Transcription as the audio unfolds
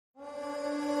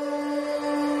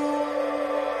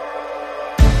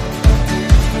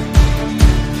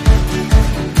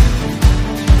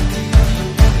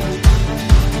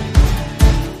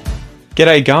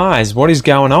G'day guys, what is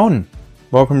going on?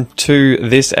 Welcome to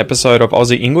this episode of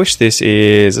Aussie English. This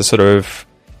is a sort of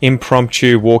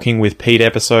impromptu walking with Pete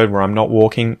episode where I'm not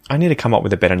walking. I need to come up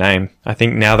with a better name. I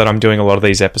think now that I'm doing a lot of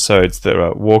these episodes that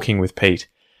are walking with Pete,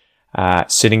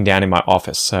 sitting down in my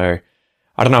office. So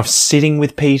I don't know if sitting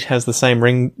with Pete has the same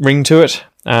ring to it.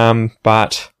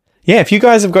 But yeah, if you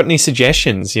guys have got any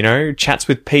suggestions, chats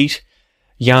with Pete,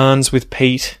 yarns with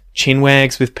Pete,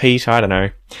 chinwags with Pete, I don't know.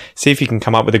 See if you can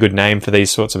come up with a good name for these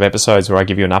sorts of episodes where I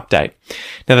give you an update.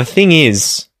 Now, the thing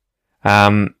is,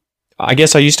 I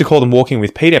guess I used to call them Walking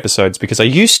with Pete episodes because I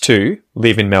used to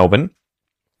live in Melbourne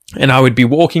and I would be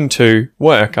walking to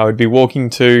work. I would be walking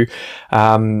to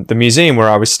the museum where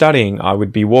I was studying. I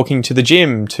would be walking to the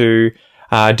gym to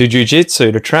do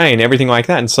jiu-jitsu, to train, everything like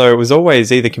that. And so it was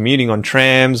always either commuting on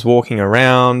trams, walking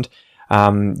around,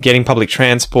 getting public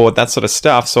transport, that sort of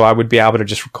stuff. So I would be able to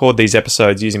just record these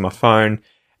episodes using my phone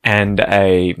and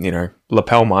a,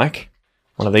 lapel mic.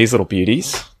 One of these little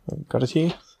beauties. I've got it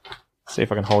here. See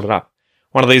if I can hold it up.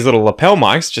 One of these little lapel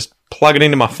mics, just plug it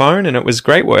into my phone and it was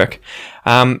great work.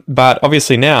 But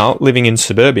obviously now, living in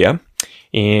suburbia,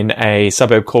 in a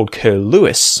suburb called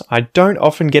Curlewis, I don't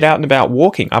often get out and about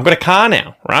walking. I've got a car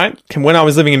now, right? When I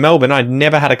was living in Melbourne, I'd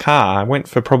never had a car. I went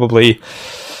for probably,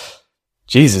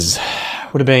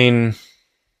 would have been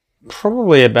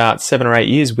probably about 7 or 8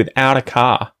 years without a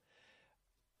car.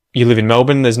 You live in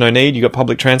Melbourne, there's no need. You got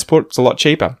public transport, it's a lot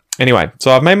cheaper. Anyway,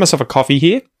 so I've made myself a coffee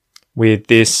here with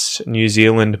this New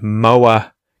Zealand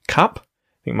Moa cup.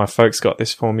 I think my folks got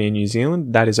this for me in New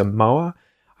Zealand. That is a Moa.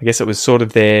 I guess it was sort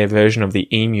of their version of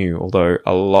the emu, although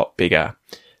a lot bigger.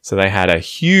 So they had a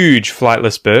huge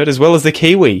flightless bird, as well as the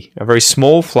kiwi, a very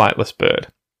small flightless bird.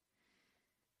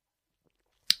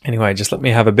 Anyway, just let me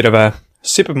have a bit of a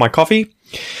sip of my coffee.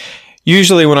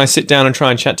 Usually when I sit down and try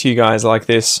and chat to you guys like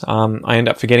this, I end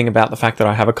up forgetting about the fact that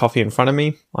I have a coffee in front of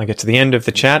me. I get to the end of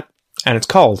the chat and it's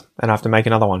cold and I have to make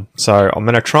another one. So I'm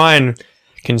going to try and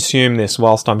consume this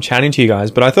whilst I'm chatting to you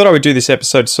guys. But I thought I would do this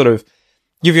episode to sort of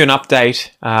give you an update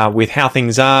with how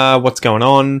things are, what's going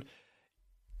on,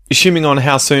 assuming on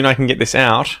how soon I can get this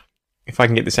out. If I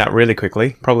can get this out really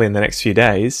quickly, probably in the next few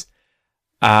days.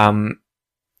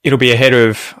 It'll be ahead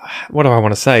of, what do I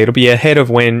want to say? It'll be ahead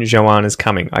of when Joanne is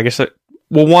coming. I guess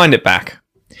we'll wind it back.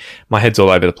 My head's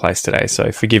all over the place today,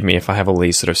 so forgive me if I have all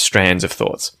these sort of strands of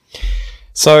thoughts.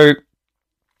 So,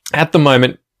 at the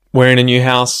moment, we're in a new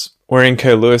house. We're in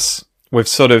Curlewis. We've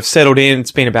sort of settled in.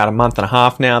 It's been about a month and a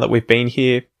half now that we've been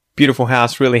here. Beautiful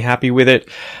house, really happy with it.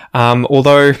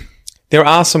 Although, there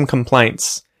are some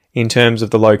complaints in terms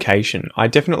of the location. I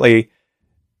definitely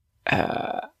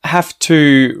have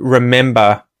to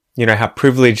remember how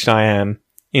privileged I am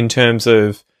in terms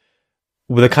of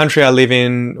the country I live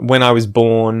in, when I was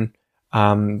born,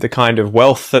 the kind of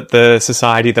wealth that the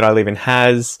society that I live in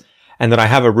has, and that I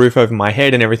have a roof over my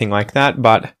head and everything like that.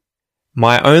 But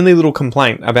my only little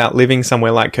complaint about living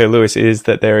somewhere like Curlewis is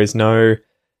that there is no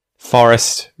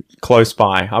forest close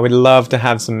by. I would love to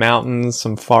have some mountains,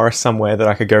 some forest somewhere that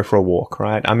I could go for a walk,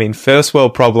 right? I mean, first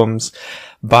world problems,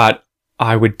 but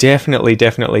I would definitely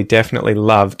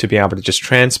love to be able to just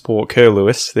transport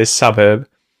Curlewis, this suburb,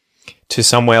 to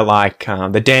somewhere like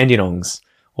the Dandenongs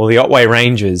or the Otway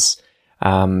Ranges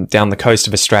down the coast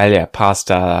of Australia past,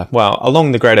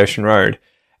 along the Great Ocean Road,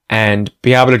 and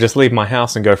be able to just leave my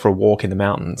house and go for a walk in the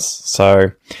mountains.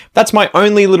 So that's my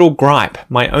only little gripe,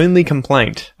 my only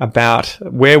complaint about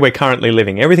where we're currently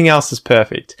living. Everything else is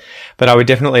perfect, but I would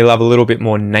definitely love a little bit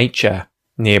more nature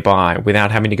nearby without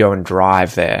having to go and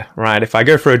drive there, right? If I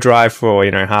go for a drive for,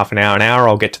 half an hour,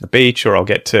 I'll get to the beach or I'll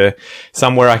get to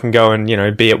somewhere I can go and,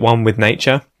 be at one with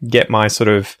nature, get my sort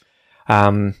of,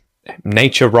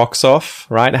 nature rocks off,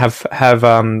 right? Have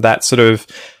that sort of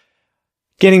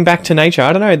getting back to nature.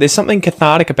 I don't know. There's something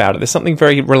cathartic about it. There's something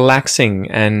very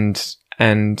relaxing and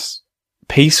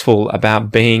peaceful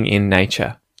about being in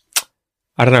nature.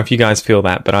 I don't know if you guys feel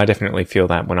that, but I definitely feel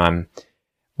that when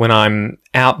I'm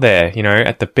out there,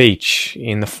 at the beach,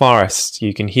 in the forest.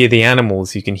 You can hear the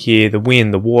animals, you can hear the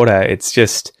wind, the water. It's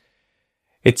just,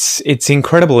 it's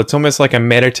incredible. It's almost like a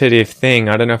meditative thing.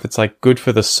 I don't know if it's like good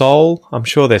for the soul. I'm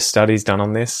sure there's studies done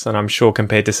on this, and I'm sure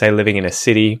compared to, say, living in a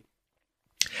city,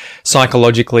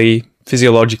 psychologically,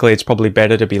 physiologically, it's probably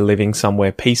better to be living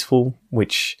somewhere peaceful,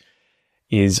 which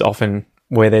is often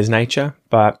where there's nature.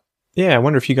 But yeah, I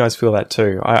wonder if you guys feel that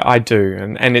too. I do.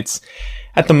 And it's,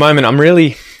 at the moment,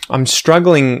 I'm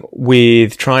struggling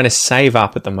with trying to save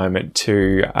up at the moment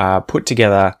to put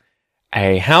together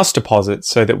a house deposit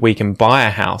so that we can buy a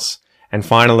house and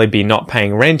finally be not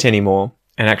paying rent anymore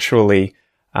and actually,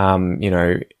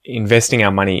 investing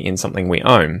our money in something we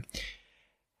own.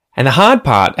 And the hard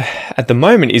part at the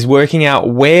moment is working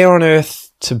out where on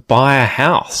earth to buy a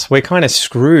house. We're kind of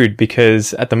screwed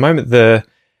because at the moment the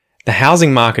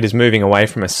housing market is moving away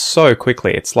from us so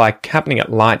quickly. It's like happening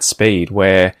at light speed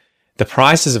where the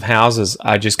prices of houses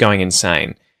are just going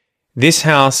insane. This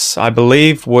house, I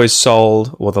believe, was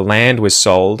sold, or the land was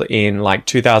sold in like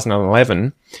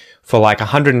 2011 for like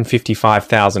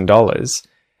 $155,000.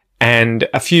 And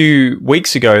a few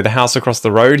weeks ago, the house across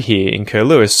the road here in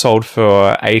Curlew sold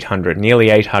for nearly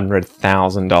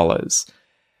 $800,000.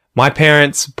 My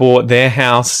parents bought their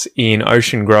house in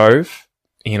Ocean Grove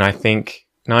in, I think,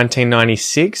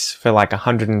 1996 for like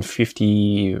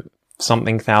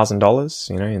 $150-something thousand,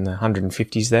 in the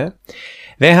 150s there.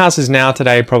 Their house is now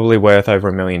today probably worth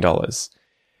over $1 million.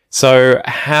 So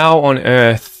how on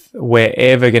earth we're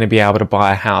ever going to be able to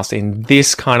buy a house in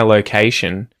this kind of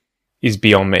location is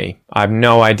beyond me. I have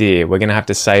no idea. We're going to have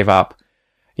to save up,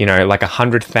 like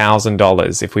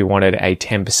 $100,000 if we wanted a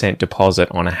 10% deposit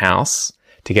on a house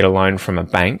to get a loan from a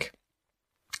bank,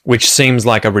 which seems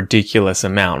like a ridiculous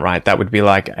amount, right? That would be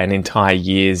like an entire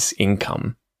year's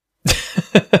income.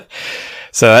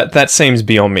 So that seems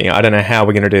beyond me. I don't know how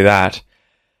we're going to do that.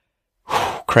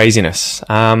 Craziness.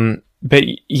 But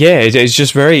yeah, it's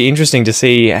just very interesting to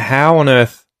see how on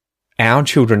earth our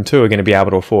children too are going to be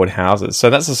able to afford houses. So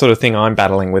that's the sort of thing I'm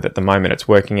battling with at the moment. It's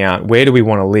working out, where do we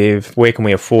want to live? Where can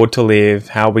we afford to live?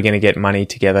 How are we going to get money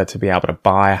together to be able to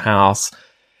buy a house?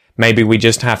 Maybe we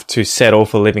just have to settle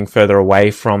for living further away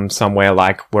from somewhere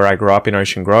like where I grew up in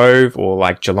Ocean Grove, or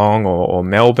like Geelong or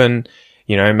Melbourne.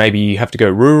 Maybe you have to go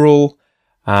rural.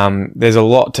 There's a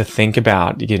lot to think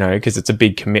about, because it's a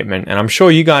big commitment. And I'm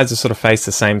sure you guys have sort of faced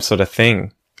the same sort of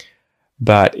thing.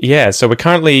 But yeah, so we're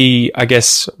currently, I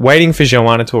guess, waiting for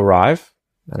Joanna to arrive.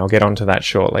 And I'll get onto that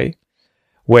shortly.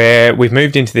 Where we've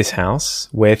moved into this house.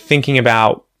 We're thinking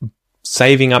about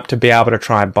saving up to be able to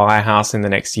try and buy a house in the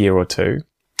next year or two.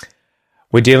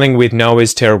 We're dealing with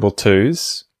Noah's terrible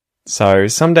twos. So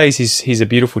some days he's a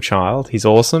beautiful child. He's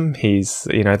awesome. He's,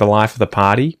 the life of the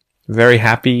party. Very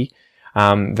happy.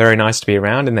 Very nice to be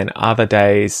around. And then other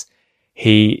days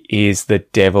he is the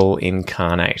devil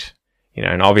incarnate.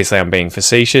 And obviously I'm being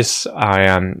facetious. I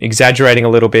am exaggerating a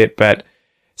little bit, but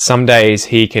some days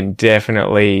he can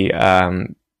definitely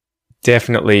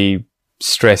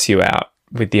stress you out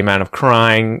with the amount of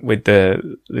crying, with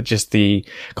the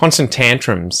constant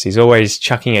tantrums. He's always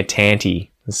chucking a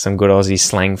tanty. There's some good Aussie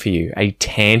slang for you. A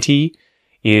tanty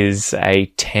is a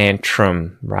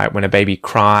tantrum, right? When a baby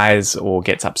cries or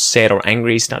gets upset or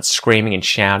angry, starts screaming and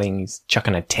shouting, he's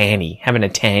chucking a tanty, having a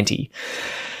tanty.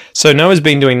 So Noah's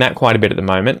been doing that quite a bit at the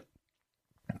moment,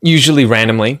 usually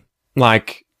randomly.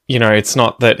 Like, it's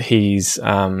not that he's,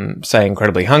 say,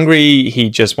 incredibly hungry. He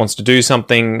just wants to do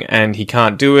something and he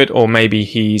can't do it. Or maybe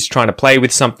he's trying to play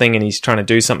with something and he's trying to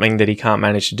do something that he can't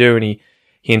manage to do. And he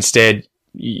instead,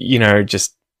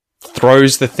 just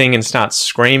throws the thing and starts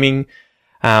screaming.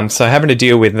 So having to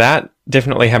deal with that,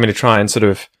 definitely having to try and sort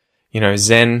of,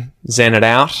 zen it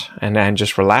out and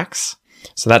just relax.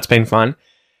 So that's been fun.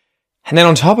 And then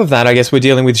on top of that, I guess we're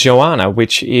dealing with Joanna,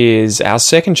 which is our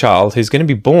second child, who's going to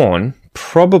be born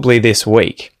probably this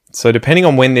week. So depending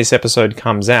on when this episode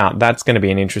comes out, that's going to be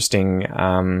an interesting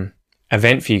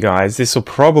event for you guys. This will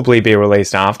probably be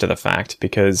released after the fact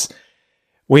because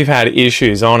we've had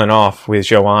issues on and off with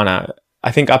Joanna.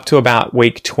 I think up to about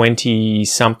week 20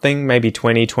 something, maybe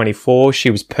 20, 24,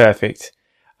 she was perfect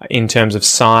in terms of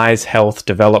size, health,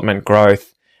 development,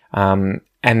 growth.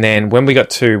 And then when we got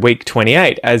to week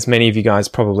 28, as many of you guys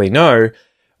probably know,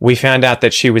 we found out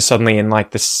that she was suddenly in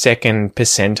like the second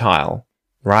percentile,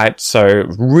 right? So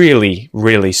really,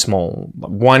 really small.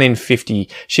 1 in 50.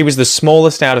 She was the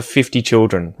smallest out of 50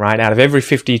 children, right? Out of every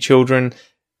 50 children,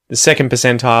 the second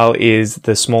percentile is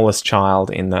the smallest child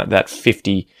in that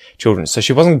 50 children. So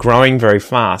she wasn't growing very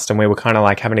fast, and we were kind of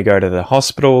like having to go to the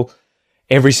hospital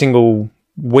every single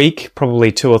week, probably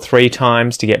 2 or 3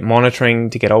 times, to get monitoring,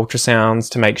 to get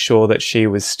ultrasounds, to make sure that she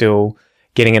was still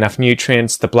getting enough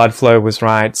nutrients, the blood flow was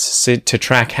right, to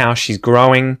track how she's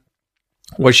growing.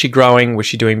 Was she growing? Was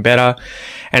she doing better?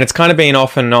 And it's kind of been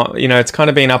off and not, it's kind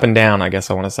of been up and down, I guess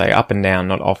I want to say. Up and down,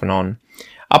 not off and on.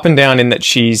 Up and down in that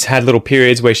she's had little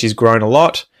periods where she's grown a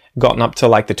lot, gotten up to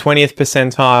like the 20th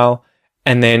percentile,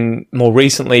 and then more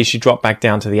recently she dropped back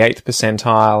down to the 8th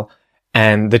percentile.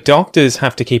 And the doctors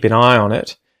have to keep an eye on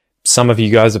it. Some of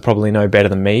you guys will probably know better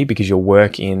than me because you'll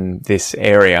work in this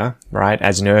area, right?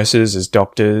 As nurses, as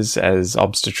doctors, as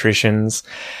obstetricians.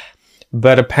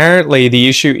 But apparently the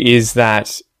issue is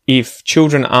that if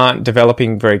children aren't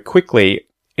developing very quickly,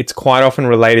 it's quite often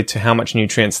related to how much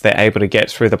nutrients they're able to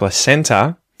get through the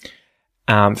placenta.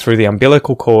 through the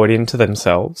umbilical cord into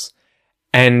themselves.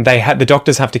 And the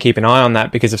doctors have to keep an eye on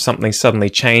that, because if something suddenly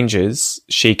changes,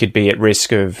 she could be at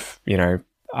risk of,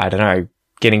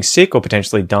 getting sick or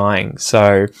potentially dying.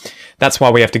 So that's why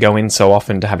we have to go in so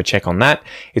often to have a check on that.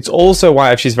 It's also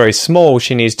why if she's very small,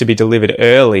 she needs to be delivered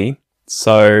early.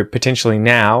 So potentially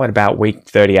now at about week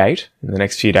 38 in the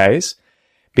next few days,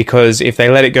 because if they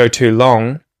let it go too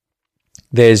long,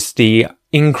 there's the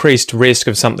increased risk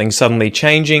of something suddenly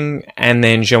changing and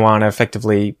then Joanna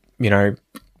effectively,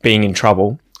 being in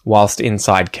trouble whilst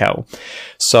inside Kel.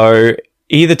 So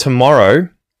either tomorrow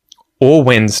or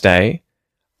Wednesday,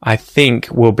 I think,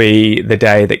 will be the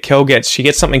day that Kel gets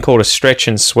something called a stretch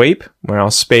and sweep, where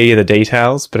I'll spare you the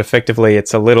details, but effectively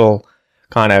it's a little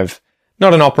kind of,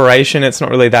 not an operation, it's not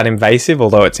really that invasive,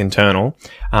 although it's internal,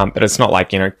 but it's not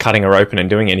like, cutting her open and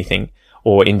doing anything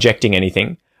or injecting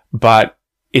anything, but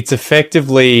it's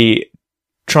effectively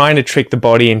trying to trick the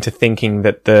body into thinking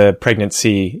that the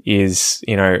pregnancy is,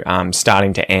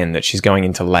 starting to end, that she's going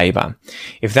into labor.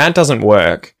 If that doesn't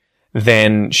work,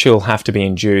 then she'll have to be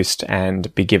induced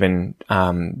and be given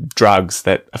drugs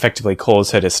that effectively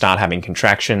cause her to start having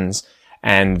contractions,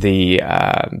 and the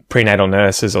prenatal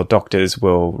nurses or doctors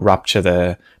will rupture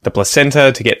the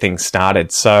placenta to get things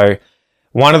started. So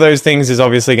one of those things is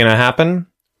obviously going to happen,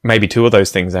 maybe two of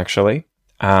those things actually,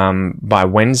 by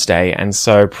Wednesday. And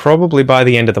so probably by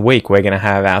the end of the week, we're going to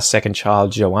have our second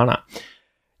child, Joanna.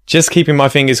 Just keeping my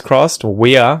fingers crossed, or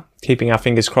we are keeping our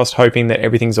fingers crossed, hoping that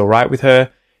everything's all right with her.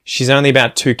 She's only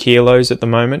about 2 kilos at the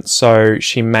moment, so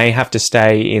she may have to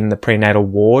stay in the prenatal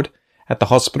ward at the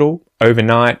hospital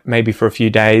overnight, maybe for a few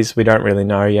days. We don't really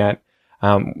know yet.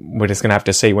 We're just going to have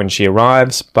to see when she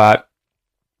arrives, but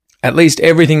at least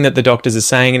everything that the doctors are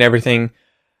saying and everything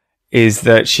is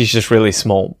that she's just really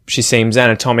small. She seems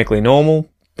anatomically normal.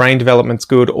 Brain development's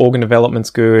good. Organ development's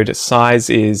good.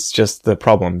 Size is just the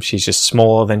problem. She's just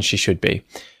smaller than she should be.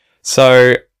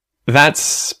 So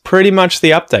that's pretty much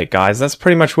the update, guys. That's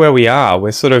pretty much where we are.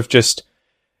 We're sort of just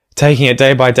taking it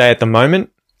day by day at the moment.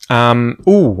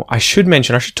 I should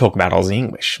talk about Aussie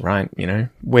English, right?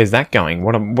 Where's that going?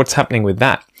 What's happening with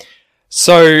that?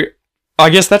 So I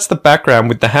guess that's the background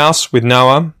with the house, with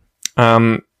Noah,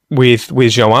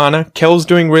 with Joanna. Kel's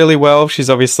doing really well. She's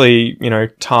obviously,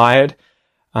 tired,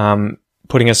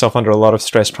 putting herself under a lot of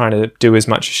stress, trying to do as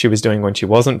much as she was doing when she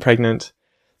wasn't pregnant.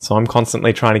 So I'm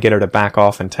constantly trying to get her to back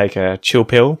off and take a chill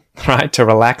pill, right? To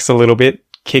relax a little bit,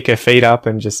 kick her feet up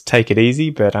and just take it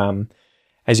easy. But,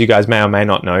 as you guys may or may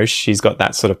not know, she's got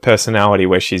that sort of personality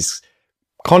where she's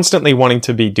constantly wanting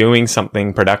to be doing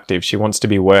something productive. She wants to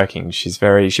be working. She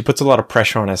puts a lot of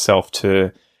pressure on herself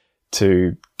to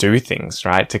do things,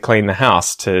 right? To clean the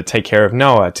house, to take care of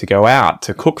Noah, to go out,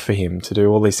 to cook for him, to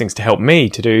do all these things, to help me,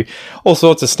 to do all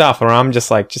sorts of stuff. Or I'm just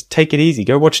like, just take it easy.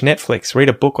 Go watch Netflix, read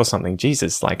a book or something.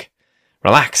 Jesus,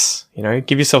 relax,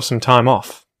 give yourself some time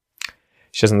off.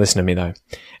 She doesn't listen to me though.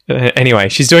 Anyway,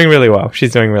 she's doing really well. Back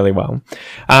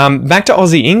to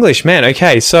Aussie English, man.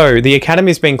 Okay, so the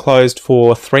Academy's been closed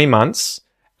for 3 months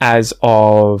as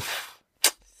of,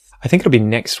 I think it'll be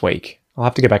next week. I'll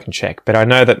have to go back and check. But I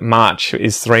know that March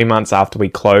is 3 months after we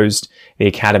closed the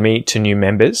Academy to new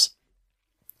members.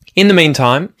 In the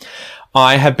meantime,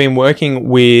 I have been working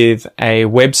with a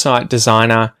website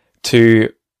designer to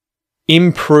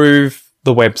improve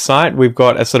the website. We've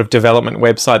got a sort of development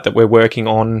website that we're working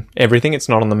on everything. It's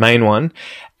not on the main one.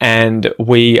 And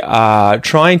we are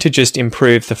trying to just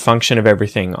improve the function of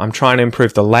everything. I'm trying to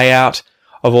improve the layout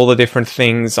of all the different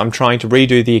things. I'm trying to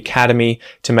redo the Academy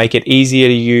to make it easier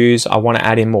to use. I want to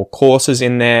add in more courses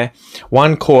in there.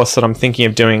 One course that I'm thinking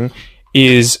of doing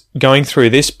is going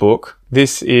through this book.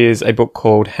 This is a book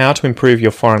called How to Improve Your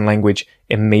Foreign Language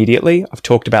Immediately. I've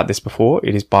talked about this before.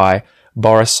 It is by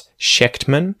Boris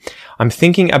Shechtman. I'm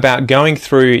thinking about going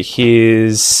through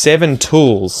his 7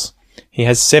 tools. He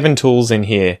has 7 tools in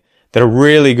here that are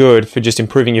really good for just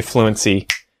improving your fluency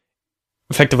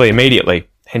effectively immediately.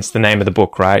 Hence the name of the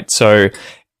book, right? So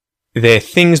they're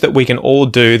things that we can all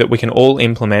do, that we can all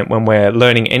implement when we're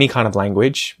learning any kind of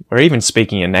language, or even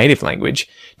speaking a native language,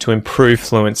 to improve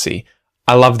fluency.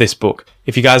 I love this book.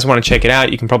 If you guys want to check it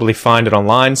out, you can probably find it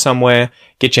online somewhere.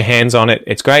 Get your hands on it.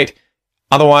 It's great.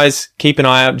 Otherwise, keep an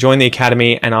eye out, join the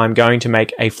Academy, and I'm going to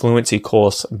make a fluency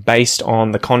course based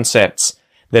on the concepts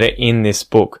that are in this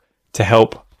book to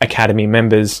help Academy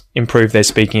members improve their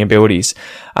speaking abilities.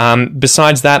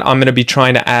 Besides that, I'm going to be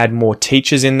trying to add more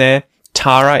teachers in there.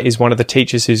 Tara is one of the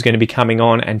teachers who's going to be coming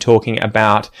on and talking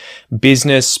about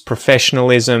business,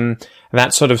 professionalism,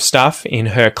 that sort of stuff in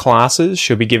her classes.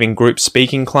 She'll be giving group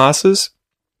speaking classes.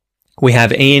 We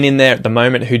have Ian in there at the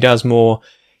moment who does more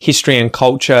history and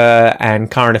culture and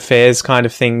current affairs kind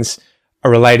of things are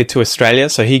related to Australia.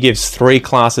 So he gives 3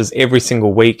 classes every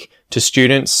single week to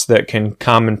students that can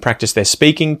come and practice their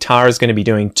speaking. Tara's going to be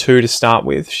doing 2 to start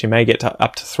with. She may get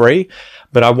up to 3,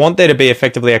 but I want there to be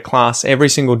effectively a class every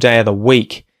single day of the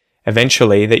week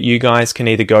eventually that you guys can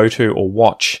either go to or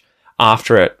watch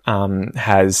after it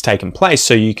has taken place,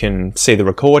 so you can see the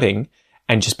recording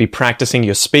and just be practicing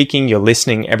your speaking, your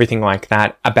listening, everything like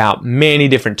that about many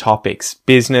different topics: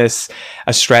 business,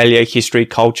 Australia, history,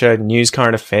 culture, news,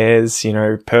 current affairs,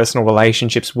 personal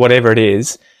relationships, whatever it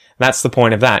is. That's the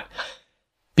point of that.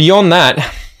 Beyond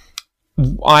that,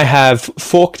 I have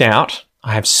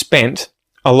spent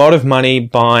a lot of money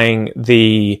buying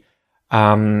the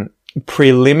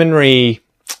preliminary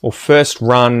or first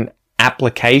run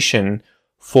application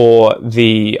for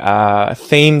the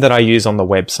theme that I use on the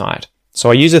website. So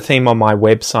I use a theme on my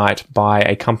website by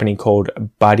a company called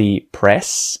Buddy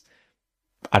Press.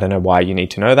 I don't know why you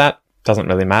need to know that. Doesn't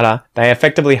really matter. They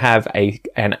effectively have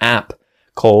an app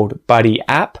called Buddy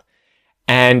App,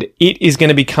 and it is going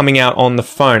to be coming out on the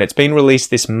phone. It's been released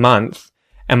this month,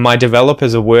 and my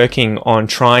developers are working on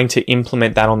trying to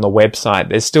implement that on the website.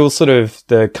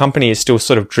 The company is still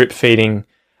sort of drip feeding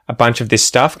a bunch of this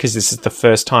stuff because this is the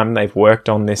first time they've worked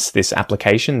on this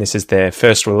application. This is their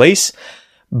first release,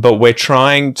 but we're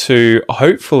trying to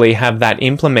hopefully have that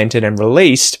implemented and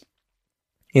released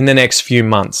in the next few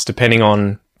months, depending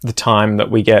on the time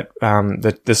that we get,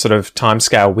 the sort of time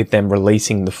scale with them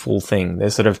releasing the full thing. They're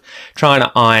sort of trying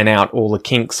to iron out all the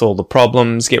kinks, all the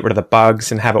problems, get rid of the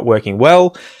bugs and have it working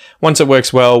well. Once it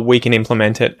works well, we can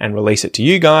implement it and release it to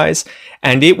you guys.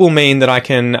 And it will mean that I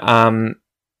can,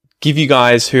 give you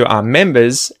guys who are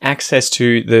members access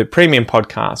to the premium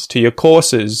podcast, to your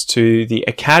courses, to the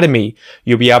academy.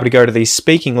 You'll be able to go to these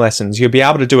speaking lessons. You'll be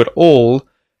able to do it all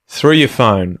through your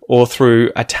phone or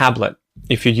through a tablet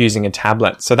if you're using a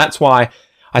tablet. So that's why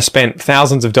I spent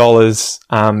thousands of dollars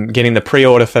getting the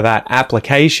pre-order for that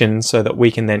application so that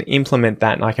we can then implement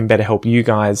that and I can better help you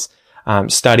guys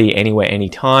study anywhere,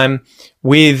 anytime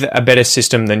with a better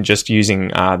system than just using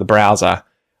the browser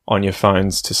on your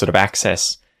phones to sort of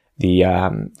access the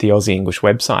Aussie English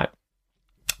website.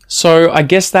 So I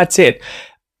guess that's it.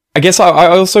 I guess I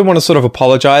also want to sort of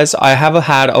apologize. I have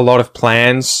had a lot of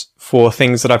plans for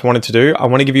things that I've wanted to do. I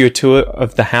want to give you a tour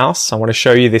of the house. I want to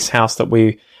show you this house that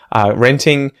we are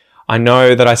renting. I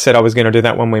know that I said I was going to do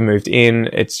that when we moved in.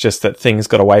 It's just that things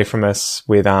got away from us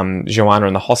with Joanna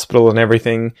in the hospital and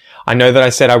everything. I know that I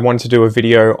said I wanted to do a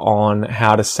video on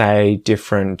how to say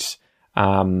different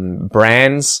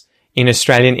brands in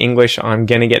Australian English. I'm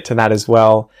going to get to that as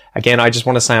well. Again, I just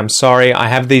want to say I'm sorry. I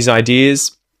have these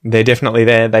ideas. They're definitely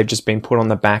there. They've just been put on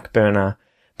the back burner.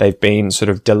 They've been sort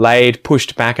of delayed,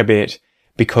 pushed back a bit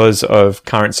because of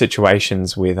current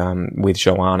situations with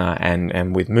Joanna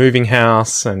and with moving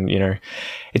house. And,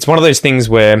 it's one of those things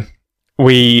where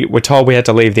we were told we had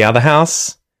to leave the other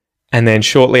house. And then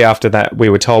shortly after that, we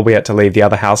were told we had to leave the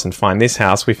other house and find this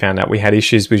house. We found out we had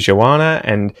issues with Joanna,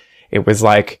 and it was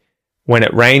like, when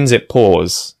it rains, it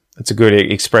pours. It's a good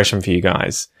expression for you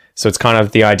guys. So it's kind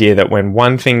of the idea that when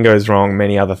one thing goes wrong,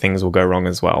 many other things will go wrong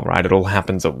as well, right? It all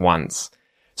happens at once.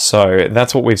 So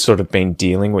that's what we've sort of been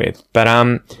dealing with.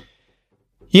 But,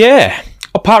 yeah,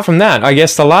 apart from that, I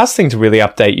guess the last thing to really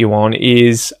update you on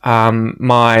is,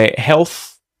 my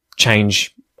health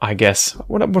change, I guess.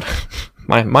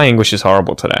 My English is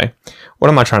horrible today. What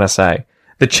am I trying to say?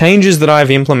 The changes that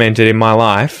I've implemented in my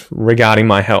life regarding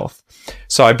my health.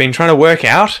 So I've been trying to work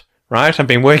out, right? I've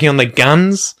been working on the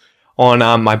guns on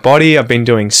my body. I've been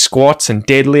doing squats and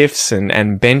deadlifts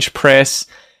and bench press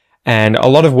and a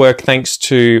lot of work thanks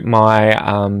to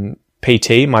my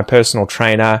PT, my personal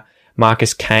trainer,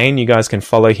 Marcus Kane. You guys can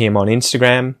follow him on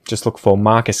Instagram. Just look for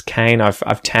Marcus Kane.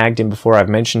 I've tagged him before. I've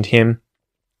mentioned him.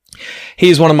 He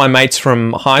is one of my mates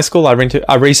from high school.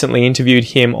 I recently interviewed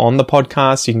him on the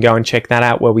podcast. You can go and check that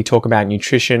out where we talk about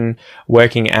nutrition,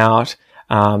 working out.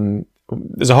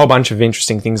 There's a whole bunch of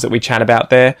interesting things that we chat about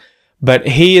there, but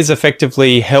he is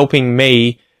effectively helping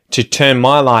me to turn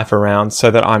my life around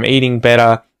so that I'm eating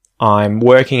better, I'm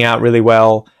working out really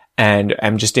well, and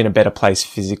I'm just in a better place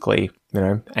physically,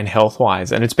 and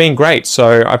health-wise. And it's been great.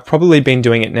 So I've probably been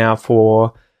doing it now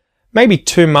for maybe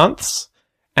 2 months.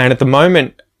 And at the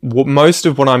moment, most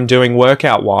of what I'm doing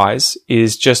workout-wise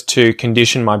is just to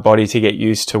condition my body to get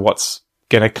used to what's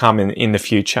going to come in the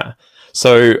future.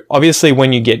 So obviously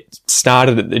when you get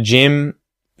started at the gym,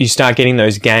 you start getting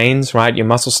those gains, right? Your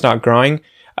muscles start growing.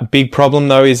 A big problem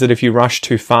though is that if you rush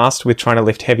too fast with trying to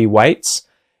lift heavy weights,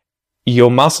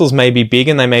 your muscles may be big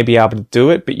and they may be able to do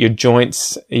it, but your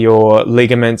joints, your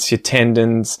ligaments, your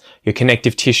tendons, your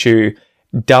connective tissue,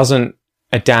 doesn't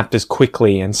adapt as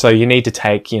quickly. And so you need to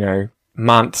take,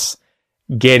 months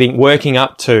working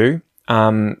up to,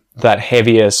 that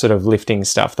heavier sort of lifting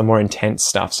stuff, the more intense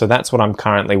stuff. So that's what I'm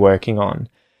currently working on.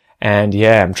 And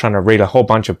yeah, I'm trying to read a whole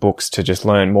bunch of books to just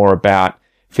learn more about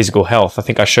physical health. I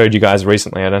think I showed you guys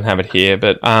recently. I don't have it here,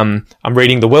 but I'm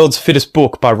reading The World's Fittest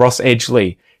Book by Ross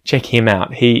Edgley. Check him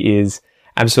out. He is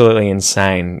absolutely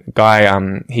insane.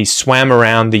 Guy, he swam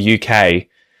around the UK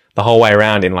the whole way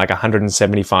around in like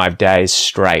 175 days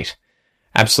straight.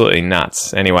 Absolutely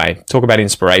nuts. Anyway, talk about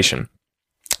inspiration.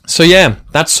 So yeah,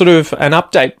 that's sort of an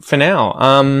update for now.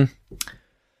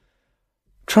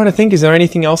 Trying to think, is there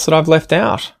anything else that I've left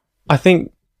out? I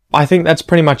think that's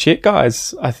pretty much it,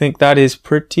 guys. I think that is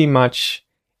pretty much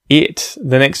it.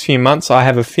 The next few months, I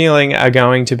have a feeling, are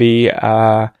going to be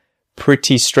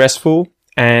pretty stressful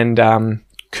and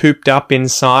cooped up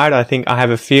inside. I think I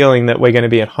have a feeling that we're going to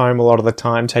be at home a lot of the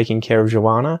time taking care of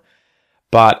Joanna.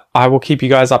 But I will keep you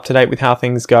guys up to date with how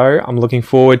things go. I'm looking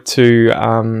forward to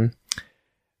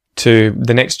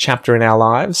the next chapter in our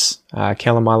lives.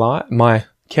 Kel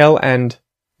and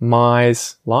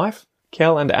Mai's life.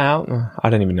 Kel and Al. I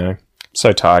don't even know. I'm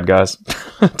so tired, guys.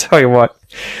 I tell you what.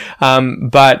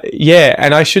 But yeah,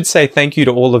 and I should say thank you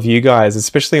to all of you guys,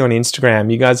 especially on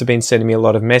Instagram. You guys have been sending me a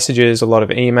lot of messages, a lot of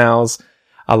emails,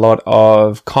 a lot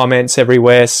of comments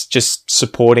everywhere, just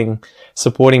supporting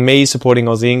me, supporting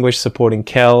Aussie English, supporting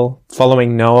Kel,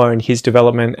 following Noah and his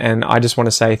development. And I just want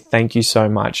to say thank you so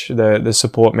much. The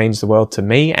support means the world to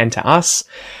me and to us.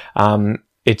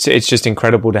 It's just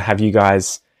incredible to have you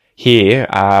guys here,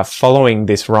 following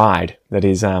this ride that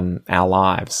is, our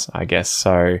lives, I guess.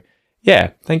 So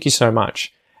yeah, thank you so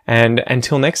much. And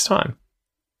until next time,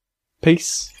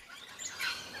 peace.